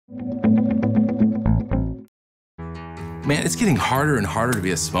Man, it's getting harder and harder to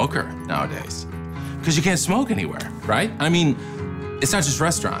be a smoker nowadays. Because you can't smoke anywhere, right? I mean, it's not just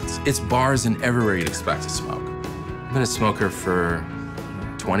restaurants. It's bars and everywhere you'd expect to smoke. I've been a smoker for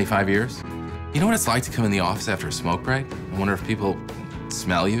 25 years. You know what it's like to come in the office after a smoke break? I wonder if people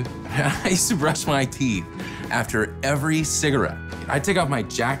smell you. I used to brush my teeth after every cigarette. I'd take off my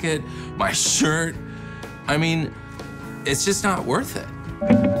jacket, my shirt. I mean, it's just not worth it.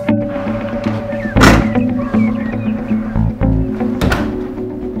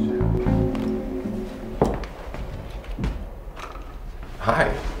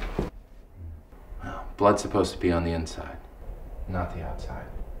 Hi. Well, blood's supposed to be on the inside, not the outside.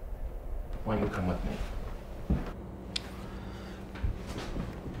 Why don't you come with me?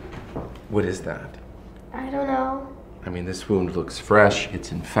 What is that? I don't know. I mean, this wound looks fresh,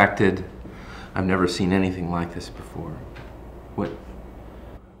 it's infected. I've never seen anything like this before. What?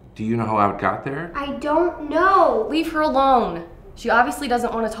 Do you know how it got there? I don't know. Leave her alone. She obviously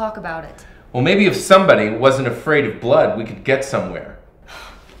doesn't want to talk about it. Well, maybe if somebody wasn't afraid of blood, we could get somewhere.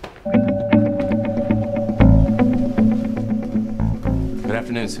 Good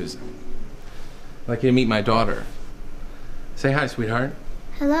afternoon, Susan. I'd like you to meet my daughter. Say hi, sweetheart.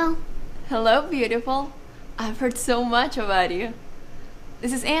 Hello. Hello, beautiful. I've heard so much about you.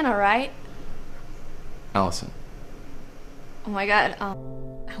 This is Anna, right? Allison. Oh my god, I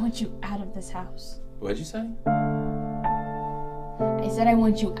want you out of this house. What'd you say? I said I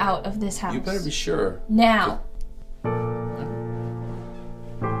want you out of this house. You better be sure. Now.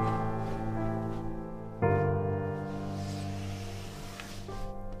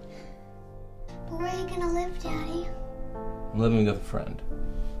 Where are you gonna live, Daddy? I'm living with a friend.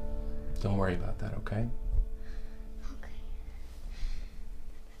 Don't worry about that, okay? Okay.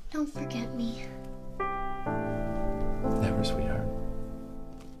 Don't forget me. Never, sweetheart.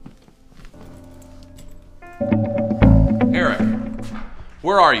 Eric,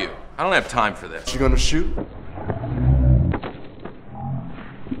 where are you? I don't have time for this. You gonna shoot?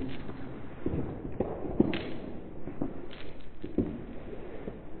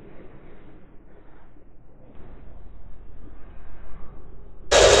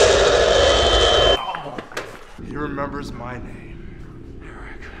 He remembers my name.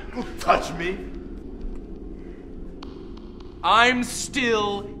 Eric. Don't touch me. I'm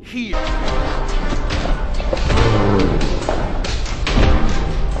still here.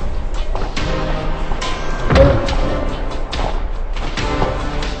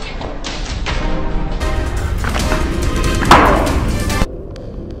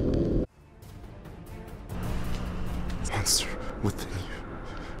 Monster within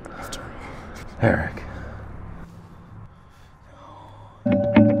you. After all. Eric.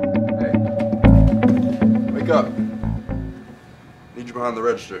 Hey. Wake up. Need you behind the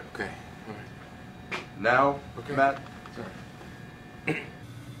register. Okay. All right. Now, Okay. Matt. Sorry.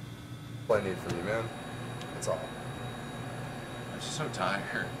 What I need from you, man. That's all. I'm just so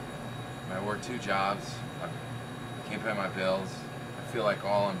tired. I work 2 jobs. I can't pay my bills. I feel like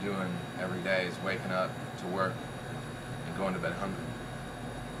all I'm doing every day is waking up to work and going to bed hungry.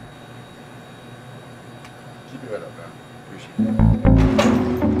 Keep your head up, man. Appreciate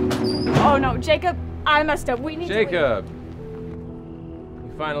it. Oh no, Jacob, I messed up. We need to leave. Jacob!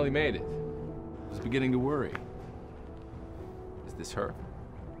 You finally made it. I was beginning to worry. Is this her?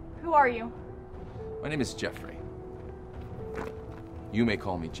 Who are you? My name is Jeffrey. You may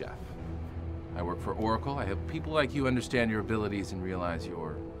call me Jeff. I work for Oracle. I help people like you understand your abilities and realize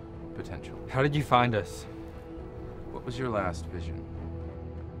your potential. How did you find us? What was your last vision?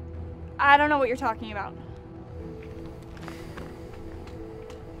 I don't know what you're talking about.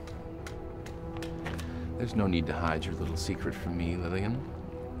 There's no need to hide your little secret from me, Lillian.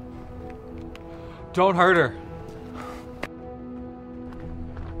 Don't hurt her.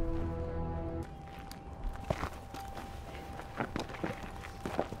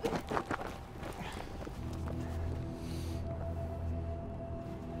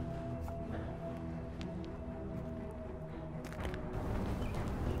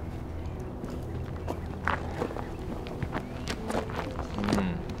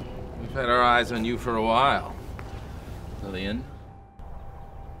 We've had our eyes on you for a while, Lillian.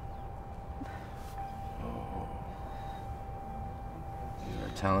 Oh. You're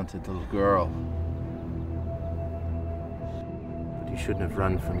a talented little girl. But you shouldn't have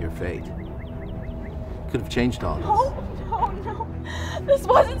run from your fate. Could have changed all this. Oh, no. This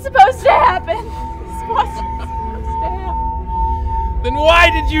wasn't supposed to happen. This wasn't supposed to happen. Then why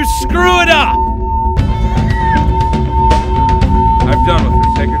did you screw it up? I've done with her.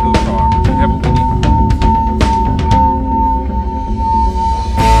 Take her to the